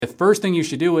The first thing you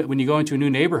should do when you go into a new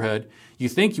neighborhood, you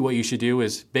think what you should do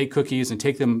is bake cookies and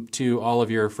take them to all of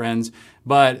your friends.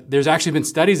 But there's actually been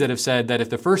studies that have said that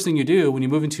if the first thing you do when you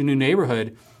move into a new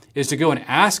neighborhood is to go and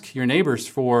ask your neighbors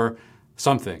for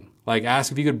something, like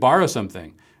ask if you could borrow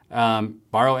something,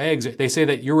 borrow eggs, they say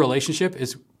that your relationship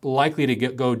is likely to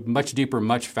go much deeper,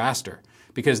 much faster,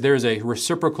 because there's a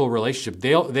reciprocal relationship.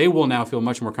 They will now feel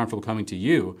much more comfortable coming to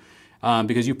you.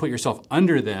 Because you put yourself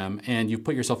under them and you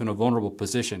put yourself in a vulnerable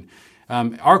position.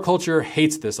 Our culture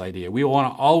hates this idea. We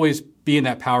want to always be in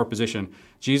that power position.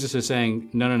 Jesus is saying,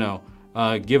 no.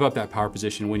 Give up that power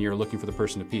position when you're looking for the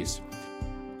person of peace.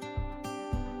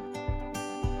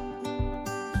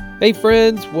 Hey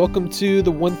friends, welcome to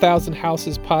the 1000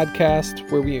 Houses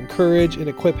podcast, where we encourage and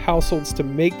equip households to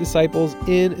make disciples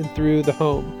in and through the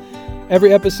home.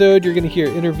 Every episode, you're going to hear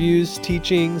interviews,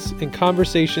 teachings, and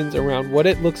conversations around what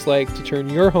it looks like to turn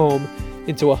your home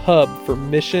into a hub for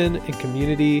mission and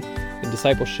community and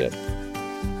discipleship.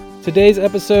 Today's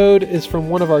episode is from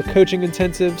one of our coaching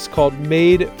intensives called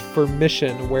Made for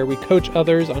Mission, where we coach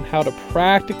others on how to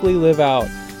practically live out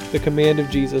the command of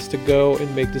Jesus to go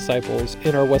and make disciples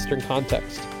in our Western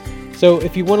context. So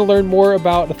if you want to learn more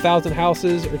about 1000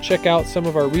 Houses or check out some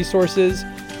of our resources,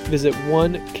 visit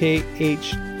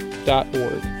 1kh.org.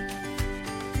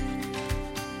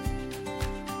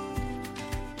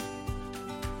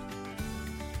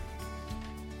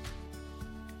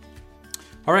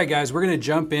 All right, guys, we're going to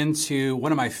jump into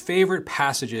one of my favorite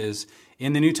passages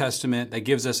in the New Testament that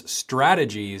gives us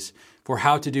strategies for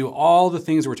how to do all the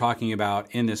things we're talking about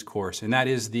in this course, and that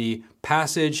is the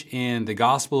passage in the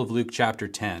Gospel of Luke chapter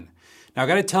 10. Now, I've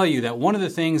got to tell you that one of the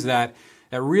things that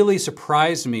really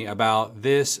surprised me about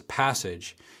this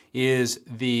passage is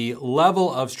the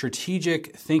level of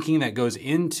strategic thinking that goes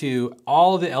into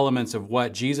all of the elements of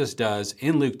what Jesus does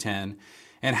in Luke 10,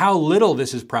 and how little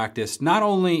this is practiced, not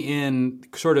only in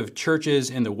sort of churches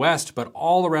in the West, but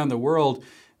all around the world.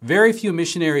 Very few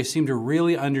missionaries seem to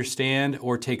really understand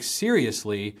or take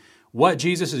seriously what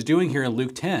Jesus is doing here in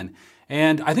Luke 10.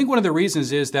 And I think one of the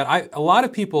reasons is that a lot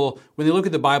of people, when they look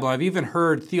at the Bible, I've even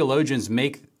heard theologians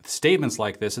make statements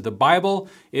like this, that the Bible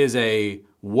is a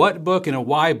what book and a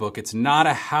why book. It's not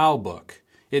a how book.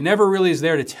 It never really is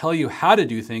there to tell you how to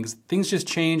do things. Things just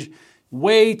change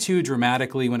way too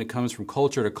dramatically when it comes from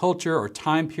culture to culture or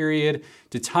time period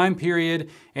to time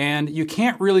period. And you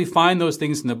can't really find those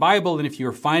things in the Bible. And if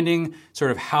you're finding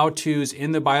sort of how-tos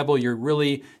in the Bible, you're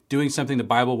really doing something the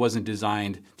Bible wasn't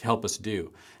designed to help us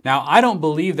do. Now, I don't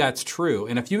believe that's true.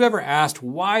 And if you've ever asked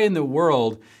why in the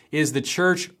world is the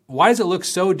church, why does it look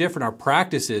so different, our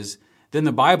practices, than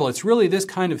the Bible? It's really this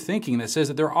kind of thinking that says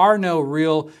that there are no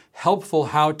real helpful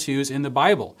how-tos in the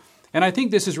Bible. And I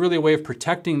think this is really a way of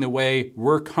protecting the way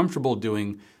we're comfortable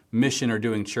doing mission or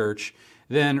doing church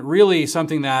than really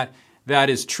something that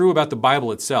is true about the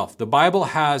Bible itself. The Bible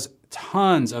has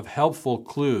tons of helpful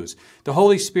clues. The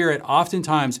Holy Spirit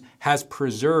oftentimes has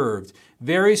preserved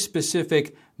very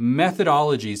specific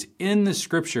methodologies in the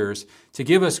scriptures to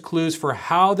give us clues for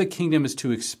how the kingdom is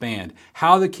to expand,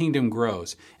 how the kingdom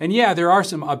grows. And yeah, there are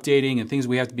some updating and things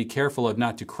we have to be careful of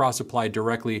not to cross-apply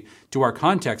directly to our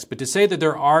context, but to say that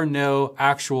there are no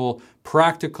actual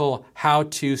practical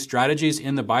how-to strategies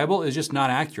in the Bible is just not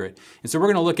accurate. And so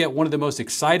we're going to look at one of the most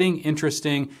exciting,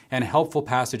 interesting, and helpful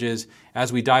passages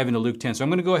as we dive into Luke 10. So I'm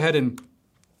going to go ahead and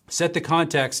set the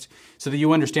context so that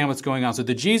you understand what's going on. So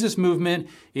the Jesus movement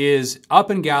is up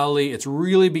in Galilee. It's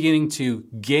really beginning to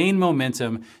gain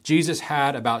momentum. Jesus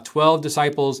had about 12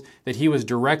 disciples that he was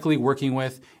directly working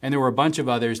with, and there were a bunch of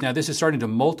others. Now this is starting to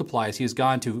multiply as he's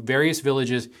gone to various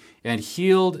villages and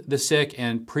healed the sick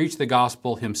and preached the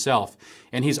gospel himself.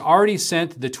 And he's already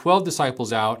sent the 12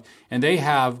 disciples out, and they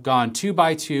have gone 2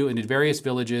 by 2 into various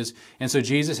villages. And so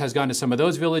Jesus has gone to some of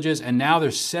those villages, and now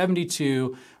there's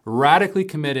 72 radically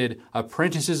committed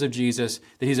apprentices of Jesus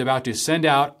that he's about to send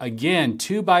out again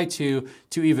 2 by 2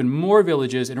 to even more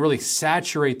villages and really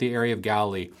saturate the area of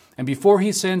Galilee. And before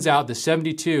he sends out the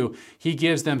 72, he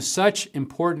gives them such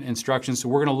important instructions. So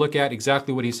we're going to look at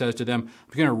exactly what he says to them.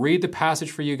 I'm going to read the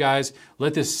passage for you guys,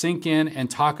 let this sink in,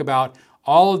 and talk about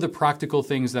all of the practical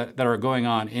things that are going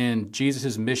on in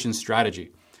Jesus' mission strategy.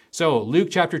 So Luke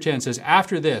chapter 10 says,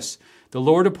 "After this, the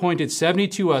Lord appointed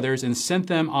 72 others and sent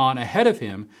them on ahead of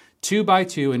him, 2 by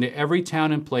 2, into every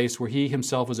town and place where he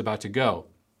himself was about to go.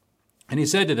 And he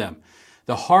said to them,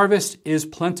 'The harvest is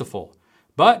plentiful,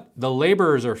 but the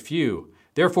laborers are few.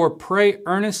 Therefore pray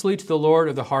earnestly to the Lord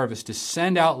of the harvest to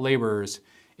send out laborers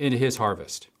into his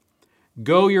harvest.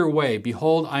 Go your way.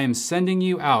 Behold, I am sending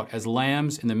you out as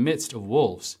lambs in the midst of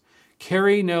wolves.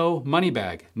 Carry no money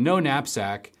bag, no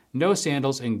knapsack, no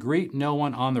sandals, and greet no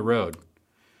one on the road.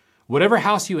 Whatever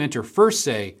house you enter, first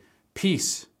say,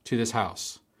 peace to this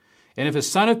house. And if a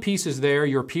son of peace is there,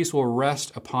 your peace will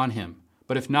rest upon him.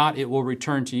 But if not, it will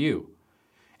return to you.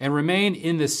 And remain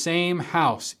in the same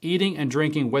house, eating and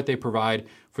drinking what they provide,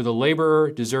 for the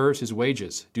laborer deserves his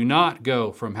wages. Do not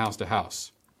go from house to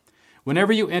house.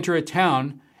 Whenever you enter a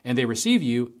town and they receive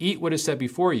you, eat what is set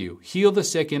before you, heal the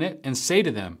sick in it, and say to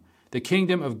them, the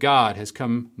kingdom of God has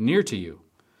come near to you.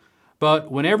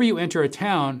 But whenever you enter a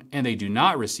town and they do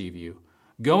not receive you,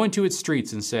 go into its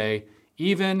streets and say,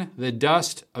 even the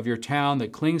dust of your town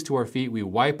that clings to our feet we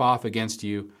wipe off against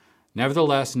you.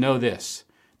 Nevertheless, know this,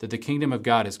 that the kingdom of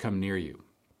God has come near you.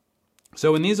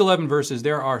 So in these 11 verses,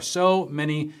 there are so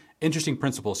many interesting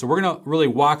principles. So we're going to really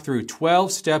walk through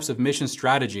 12 steps of mission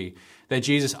strategy that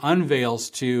Jesus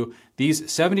unveils to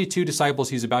these 72 disciples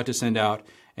he's about to send out.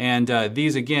 And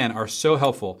these, again, are so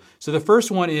helpful. So the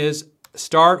first one is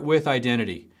start with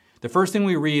identity. The first thing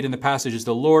we read in the passage is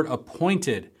the Lord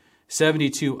appointed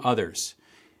 72 others.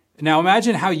 Now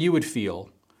imagine how you would feel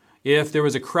if there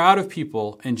was a crowd of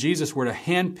people and Jesus were to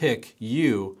handpick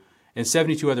you and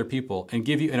 72 other people and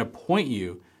give you and appoint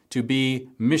you to be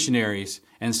missionaries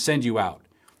and send you out.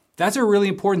 That's a really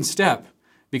important step,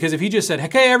 because if he just said,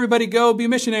 hey, everybody go be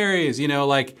missionaries,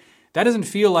 that doesn't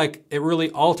feel like it really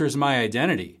alters my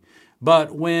identity.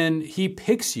 But when he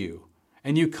picks you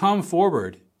and you come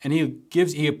forward and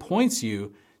he appoints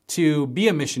you to be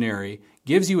a missionary,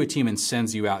 gives you a team and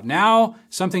sends you out, now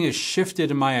something has shifted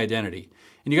in my identity.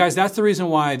 And you guys, that's the reason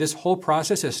why this whole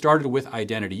process has started with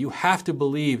identity. You have to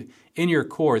believe in your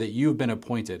core that you've been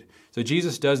appointed. So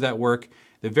Jesus does that work,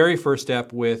 the very first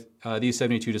step with these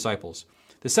 72 disciples.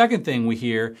 The second thing we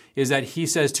hear is that he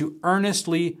says to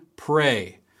earnestly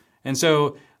pray. And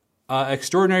so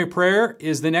extraordinary prayer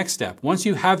is the next step. Once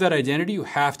you have that identity, you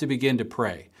have to begin to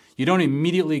pray. You don't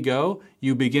immediately go,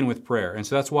 you begin with prayer. And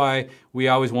so that's why we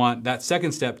always want that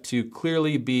second step to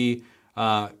clearly be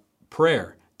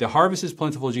prayer. The harvest is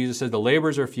plentiful, Jesus said, the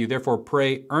laborers are few, therefore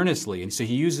pray earnestly. And so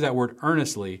he uses that word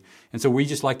earnestly. And so we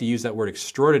just like to use that word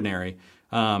extraordinary,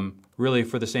 really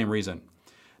for the same reason.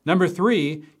 Number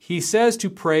 3, he says to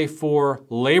pray for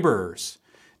laborers.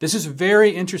 This is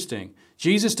very interesting.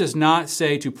 Jesus does not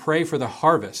say to pray for the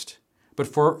harvest, but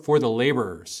for the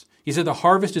laborers. He said the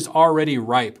harvest is already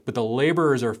ripe, but the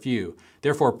laborers are few.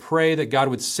 Therefore pray that God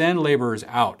would send laborers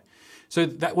out. So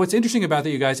what's interesting about that,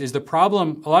 you guys, is the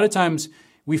problem, a lot of times,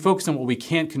 we focus on what we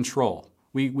can't control.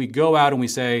 We go out and we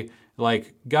say,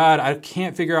 God, I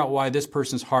can't figure out why this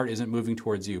person's heart isn't moving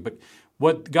towards you. But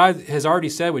what God has already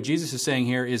said, what Jesus is saying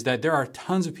here, is that there are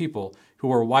tons of people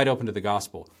who are wide open to the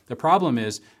gospel. The problem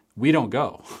is we don't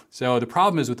go. So the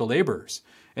problem is with the laborers.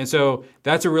 And so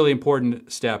that's a really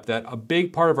important step, that a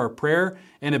big part of our prayer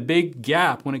and a big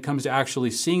gap when it comes to actually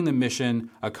seeing the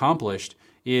mission accomplished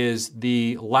is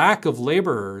the lack of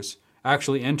laborers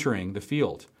actually entering the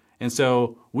field. And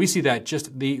so we see that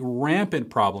just the rampant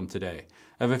problem today.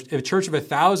 Of a church of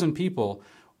 1,000 people,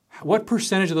 what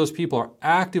percentage of those people are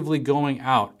actively going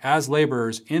out as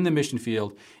laborers in the mission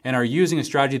field and are using a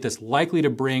strategy that's likely to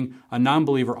bring a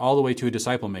non-believer all the way to a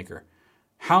disciple maker?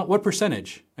 What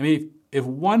percentage? I mean, if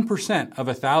 1% of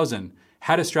 1,000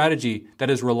 had a strategy that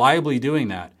is reliably doing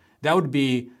that, that would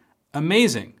be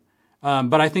amazing.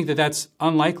 But I think that that's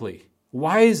unlikely.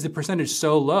 Why is the percentage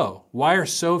so low? Why are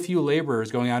so few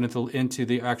laborers going out into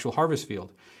the actual harvest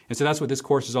field? And so that's what this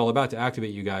course is all about, to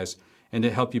activate you guys and to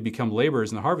help you become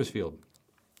laborers in the harvest field.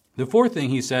 The fourth thing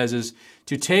he says is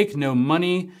to take no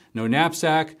money, no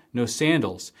knapsack, no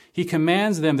sandals. He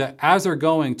commands them that as they're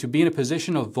going to be in a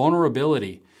position of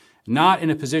vulnerability, not in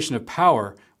a position of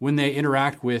power when they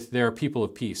interact with their people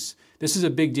of peace. This is a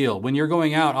big deal. When you're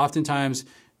going out, oftentimes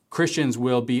Christians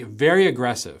will be very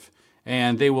aggressive,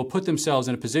 and they will put themselves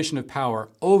in a position of power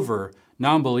over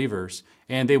non-believers,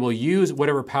 and they will use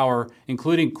whatever power,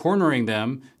 including cornering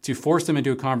them, to force them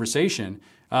into a conversation,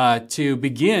 to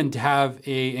begin to have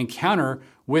an encounter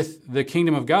with the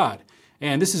kingdom of God.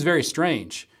 And this is very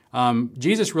strange.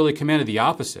 Jesus really commanded the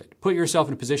opposite. Put yourself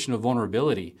in a position of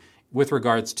vulnerability with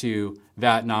regards to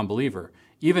that non-believer.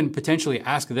 Even potentially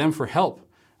ask them for help.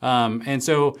 And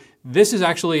so this is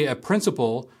actually a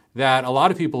principle that a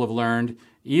lot of people have learned.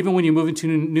 Even when you move into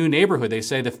a new neighborhood, they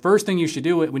say the first thing you should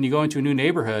do when you go into a new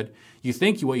neighborhood, you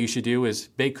think what you should do is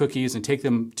bake cookies and take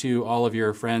them to all of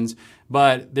your friends.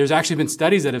 But there's actually been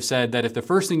studies that have said that if the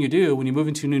first thing you do when you move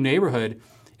into a new neighborhood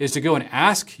is to go and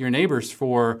ask your neighbors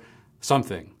for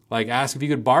something, like ask if you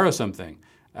could borrow something,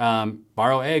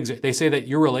 borrow eggs, they say that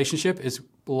your relationship is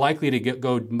likely to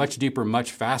go much deeper,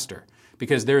 much faster,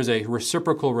 because there's a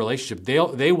reciprocal relationship.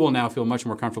 They will now feel much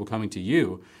more comfortable coming to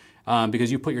you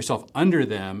because you put yourself under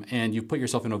them and you put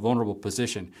yourself in a vulnerable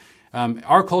position.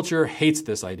 Our culture hates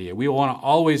this idea. We want to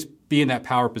always be in that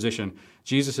power position.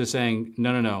 Jesus is saying,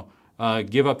 no.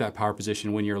 Give up that power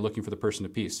position when you're looking for the person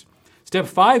of peace. Step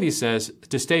 5, he says,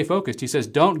 to stay focused. He says,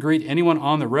 don't greet anyone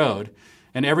on the road.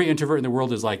 And every introvert in the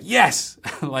world is like, yes!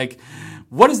 Like,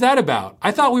 what is that about?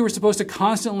 I thought we were supposed to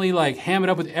constantly ham it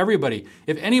up with everybody.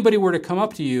 If anybody were to come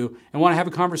up to you and want to have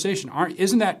a conversation,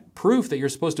 isn't that proof that you're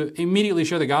supposed to immediately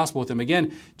share the gospel with them?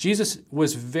 Again, Jesus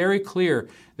was very clear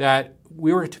that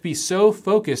we were to be so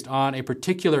focused on a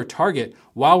particular target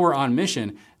while we're on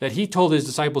mission that he told his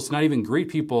disciples to not even greet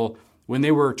people when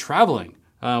they were traveling,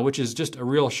 which is just a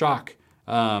real shock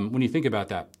when you think about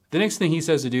that. The next thing he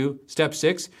says to do, step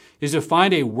 6, is to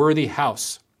find a worthy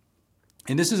house.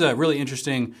 And this is a really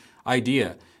interesting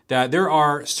idea, that there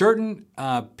are certain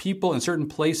people in certain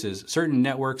places, certain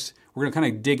networks. We're going to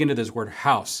kind of dig into this word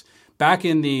house. Back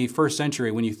in the first century,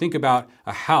 when you think about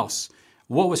a house,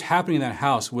 what was happening in that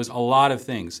house was a lot of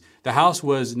things. The house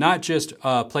was not just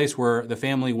a place where the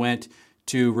family went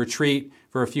to retreat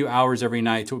for a few hours every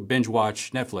night to binge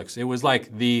watch Netflix. It was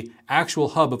like the actual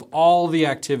hub of all the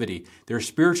activity, their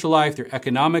spiritual life, their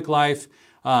economic life,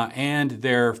 and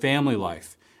their family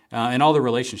life, and all the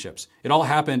relationships. It all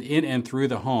happened in and through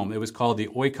the home. It was called the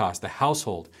oikos, the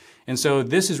household. And so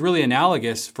this is really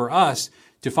analogous for us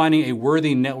to finding a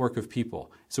worthy network of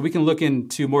people. So we can look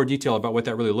into more detail about what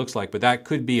that really looks like, but that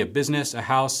could be a business, a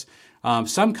house,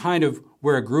 some kind of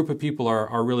where a group of people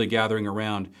are really gathering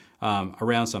around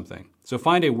something. So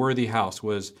find a worthy house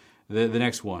was the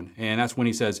next one. And that's when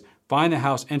he says, find the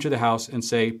house, enter the house, and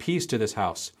say, peace to this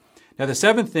house. Now, the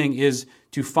 7th thing is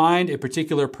to find a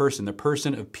particular person, the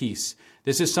person of peace.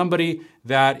 This is somebody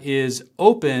that is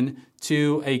open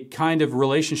to a kind of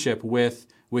relationship with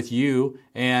you,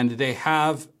 and they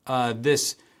have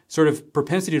this sort of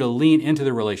propensity to lean into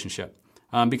the relationship.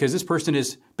 Because this person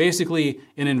is basically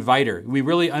an inviter. We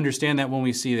really understand that when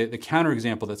we see the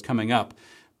counterexample that's coming up,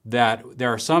 that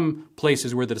there are some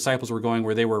places where the disciples were going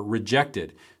where they were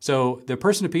rejected. So the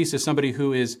person of peace is somebody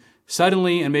who is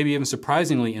suddenly and maybe even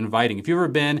surprisingly inviting. If you've ever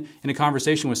been in a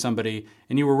conversation with somebody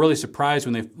and you were really surprised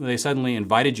when they suddenly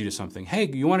invited you to something, hey,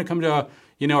 you want to come to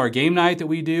our game night that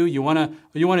we do? You want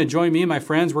to join me and my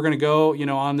friends? We're going to go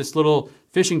on this little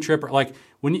fishing trip. Like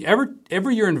whenever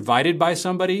you're invited by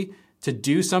somebody to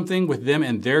do something with them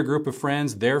and their group of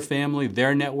friends, their family,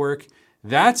 their network,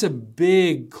 that's a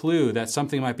big clue that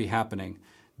something might be happening.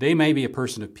 They may be a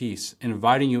person of peace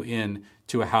inviting you in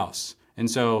to a house. And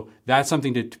so that's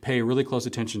something to pay really close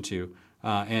attention to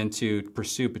and to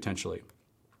pursue potentially.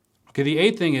 Okay, the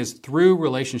 8th thing is through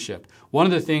relationship. One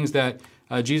of the things that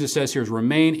Jesus says here is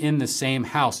remain in the same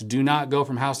house. Do not go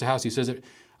from house to house. He says it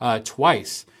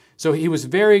twice. So he was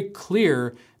very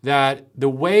clear that the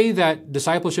way that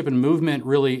discipleship and movement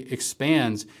really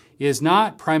expands is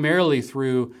not primarily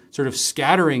through sort of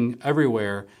scattering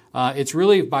everywhere. It's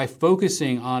really by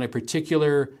focusing on a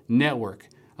particular network.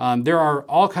 There are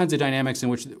all kinds of dynamics in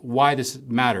why this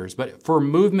matters, but for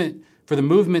the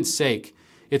movement's sake,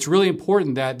 it's really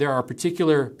important that there are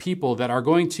particular people that are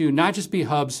going to not just be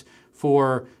hubs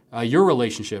for your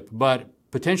relationship, but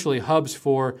potentially hubs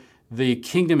for the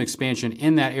kingdom expansion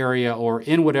in that area or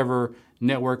in whatever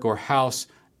network or house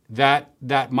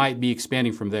that might be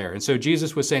expanding from there. And so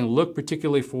Jesus was saying, look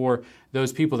particularly for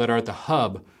those people that are at the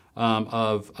hub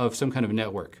of some kind of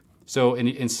network. So,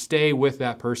 and stay with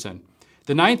that person.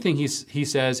 The 9th thing he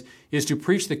says is to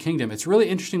preach the kingdom. It's really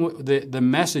interesting the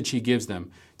message he gives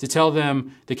them, to tell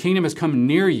them the kingdom has come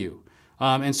near you.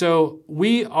 And so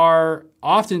we are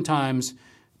oftentimes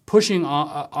pushing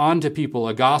onto people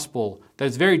a gospel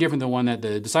that's very different than one that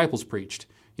the disciples preached.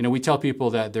 We tell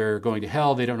people that they're going to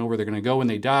hell, they don't know where they're going to go when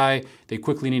they die, they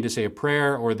quickly need to say a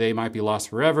prayer, or they might be lost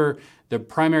forever. The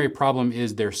primary problem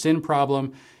is their sin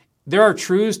problem. There are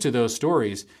truths to those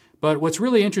stories, but what's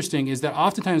really interesting is that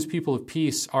oftentimes people of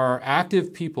peace are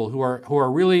active people who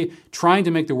are really trying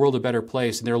to make the world a better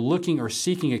place, and they're looking or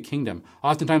seeking a kingdom.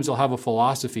 Oftentimes they'll have a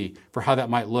philosophy for how that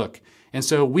might look. And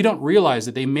so we don't realize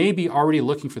that they may be already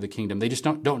looking for the kingdom. They just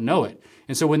don't know it.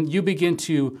 And so when you begin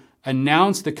to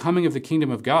announce the coming of the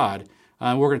kingdom of God,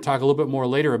 we're going to talk a little bit more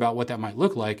later about what that might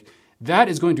look like, that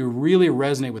is going to really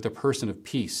resonate with a person of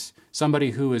peace,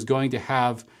 somebody who is going to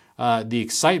have the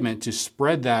excitement to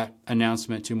spread that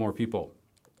announcement to more people.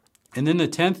 And then the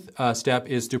 10th step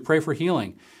is to pray for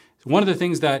healing. One of the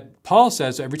things that Paul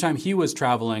says every time he was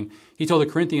traveling, he told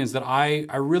the Corinthians that I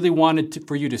really wanted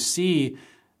for you to see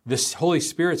this Holy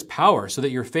Spirit's power so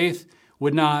that your faith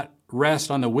would not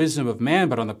rest on the wisdom of man,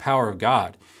 but on the power of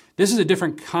God. This is a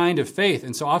different kind of faith.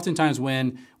 And so oftentimes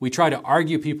when we try to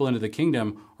argue people into the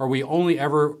kingdom, or we only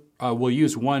ever will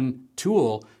use one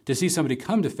tool to see somebody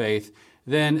come to faith,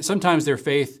 then sometimes their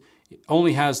faith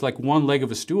only has like one leg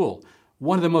of a stool.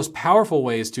 One of the most powerful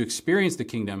ways to experience the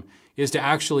kingdom is to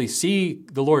actually see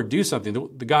the Lord do something,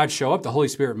 the God show up, the Holy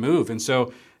Spirit move. And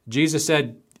so Jesus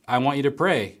said, I want you to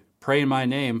pray in my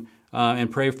name,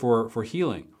 and pray for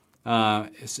healing.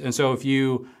 And so if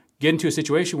you get into a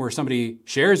situation where somebody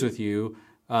shares with you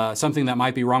something that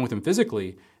might be wrong with them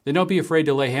physically, then don't be afraid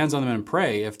to lay hands on them and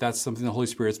pray if that's something the Holy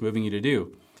Spirit's moving you to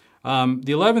do.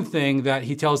 The 11th thing that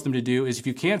he tells them to do is if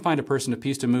you can't find a person of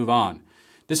peace, to move on.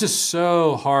 This is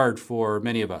so hard for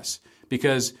many of us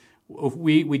because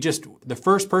the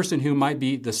first person who might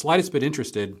be the slightest bit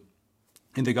interested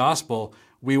in the gospel,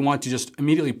 we want to just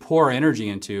immediately pour our energy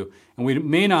into, and we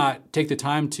may not take the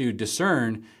time to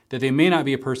discern that they may not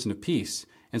be a person of peace.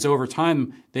 And so over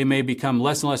time, they may become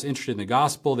less and less interested in the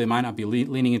gospel. They might not be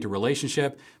leaning into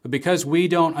relationship. But because we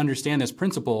don't understand this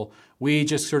principle, we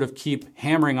just sort of keep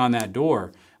hammering on that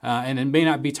door. And it may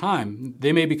not be time.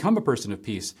 They may become a person of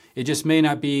peace. It just may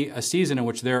not be a season in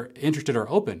which they're interested or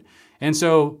open. And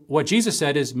so what Jesus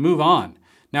said is move on.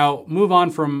 Now, move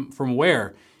on from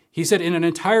where? He said in an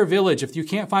entire village, if you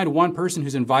can't find one person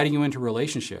who's inviting you into a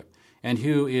relationship and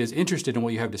who is interested in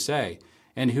what you have to say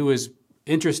and who is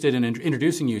interested in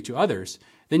introducing you to others,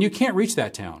 then you can't reach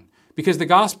that town because the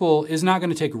gospel is not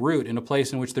going to take root in a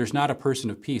place in which there's not a person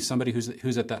of peace, somebody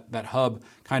who's at that hub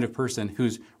kind of person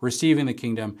who's receiving the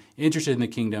kingdom, interested in the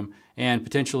kingdom, and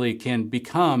potentially can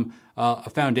become a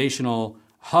foundational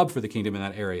hub for the kingdom in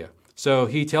that area. So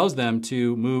he tells them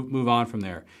to move on from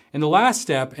there. And the last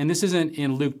step, and this isn't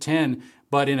in Luke 10,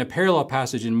 but in a parallel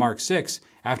passage in Mark 6,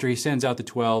 after he sends out the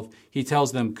 12, he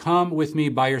tells them, come with me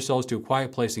by yourselves to a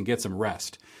quiet place and get some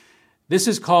rest. This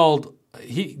is called,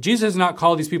 Jesus has not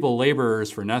called these people laborers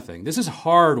for nothing. This is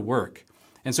hard work.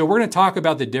 And so we're going to talk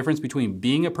about the difference between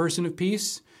being a person of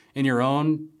peace in your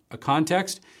own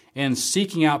context and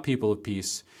seeking out people of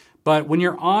peace. But when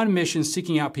you're on mission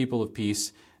seeking out people of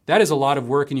peace, that is a lot of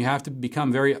work, and you have to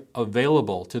become very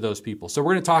available to those people. So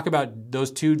we're going to talk about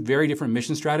those two very different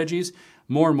mission strategies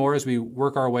more and more as we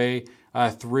work our way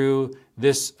through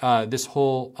this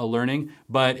whole learning.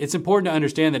 But it's important to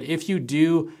understand that if you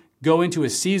do go into a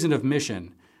season of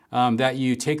mission, that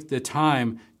you take the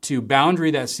time to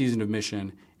boundary that season of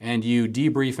mission and you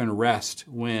debrief and rest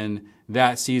when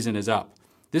that season is up.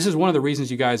 This is one of the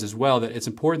reasons, you guys, as well, that it's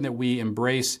important that we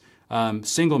embrace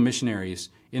single missionaries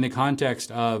in the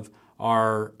context of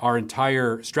our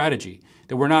entire strategy,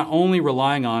 that we're not only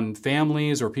relying on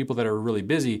families or people that are really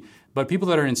busy, but people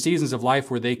that are in seasons of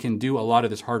life where they can do a lot of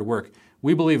this hard work.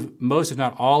 We believe most, if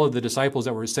not all, of the disciples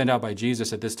that were sent out by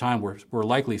Jesus at this time were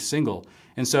likely single.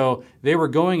 And so they were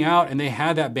going out and they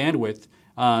had that bandwidth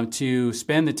to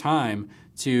spend the time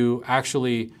to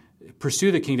actually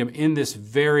pursue the kingdom in this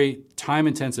very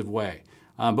time-intensive way.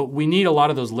 But we need a lot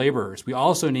of those laborers. We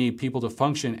also need people to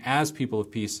function as people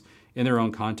of peace in their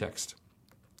own context.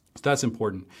 So that's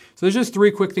important. So there's just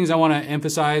three quick things I want to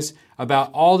emphasize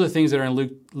about all the things that are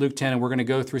in Luke 10, and we're going to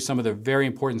go through some of the very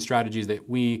important strategies that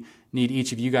we need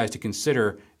each of you guys to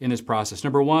consider in this process.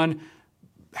 Number one,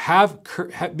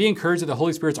 be encouraged that the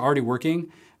Holy Spirit's already working,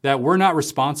 that we're not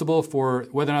responsible for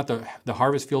whether or not the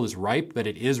harvest field is ripe, but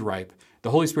it is ripe.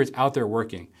 The Holy Spirit's out there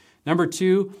working. Number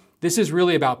two, this is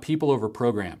really about people over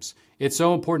programs. It's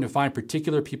so important to find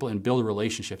particular people and build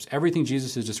relationships. Everything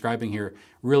Jesus is describing here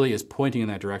really is pointing in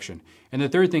that direction. And the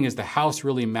third thing is the house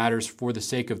really matters for the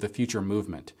sake of the future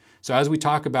movement. So as we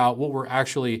talk about what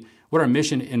our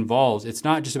mission involves, it's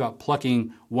not just about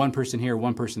plucking one person here,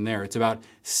 one person there. It's about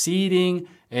seeding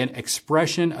an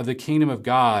expression of the kingdom of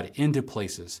God into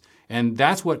places. And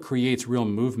that's what creates real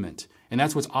movement. And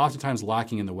that's what's oftentimes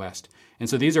lacking in the West. And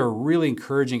so these are really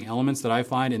encouraging elements that I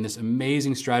find in this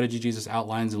amazing strategy Jesus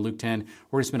outlines in Luke 10.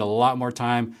 We're going to spend a lot more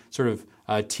time sort of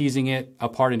teasing it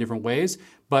apart in different ways,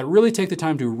 but really take the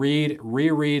time to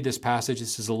reread this passage.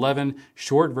 This is 11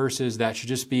 short verses that should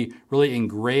just be really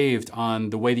engraved on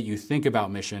the way that you think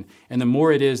about mission. And the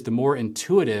more it is, the more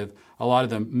intuitive a lot of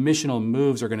the missional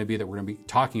moves are going to be that we're going to be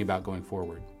talking about going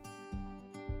forward.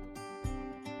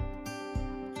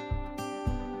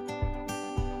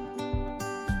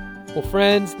 Well,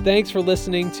 friends, thanks for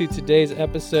listening to today's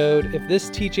episode. If this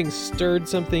teaching stirred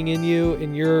something in you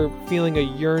and you're feeling a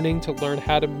yearning to learn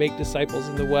how to make disciples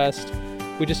in the West,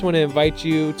 we just want to invite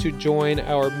you to join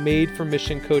our Made for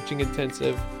Mission Coaching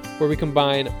Intensive, where we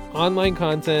combine online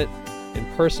content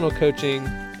and personal coaching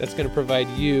that's going to provide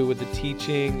you with the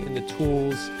teaching and the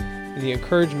tools and the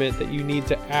encouragement that you need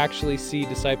to actually see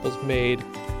disciples made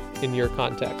in your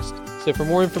context. So for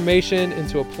more information and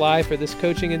to apply for this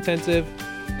coaching intensive,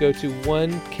 go to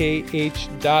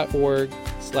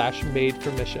 1kh.org/coaching. /made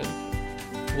for mission.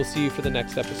 We'll see you for the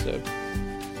next episode.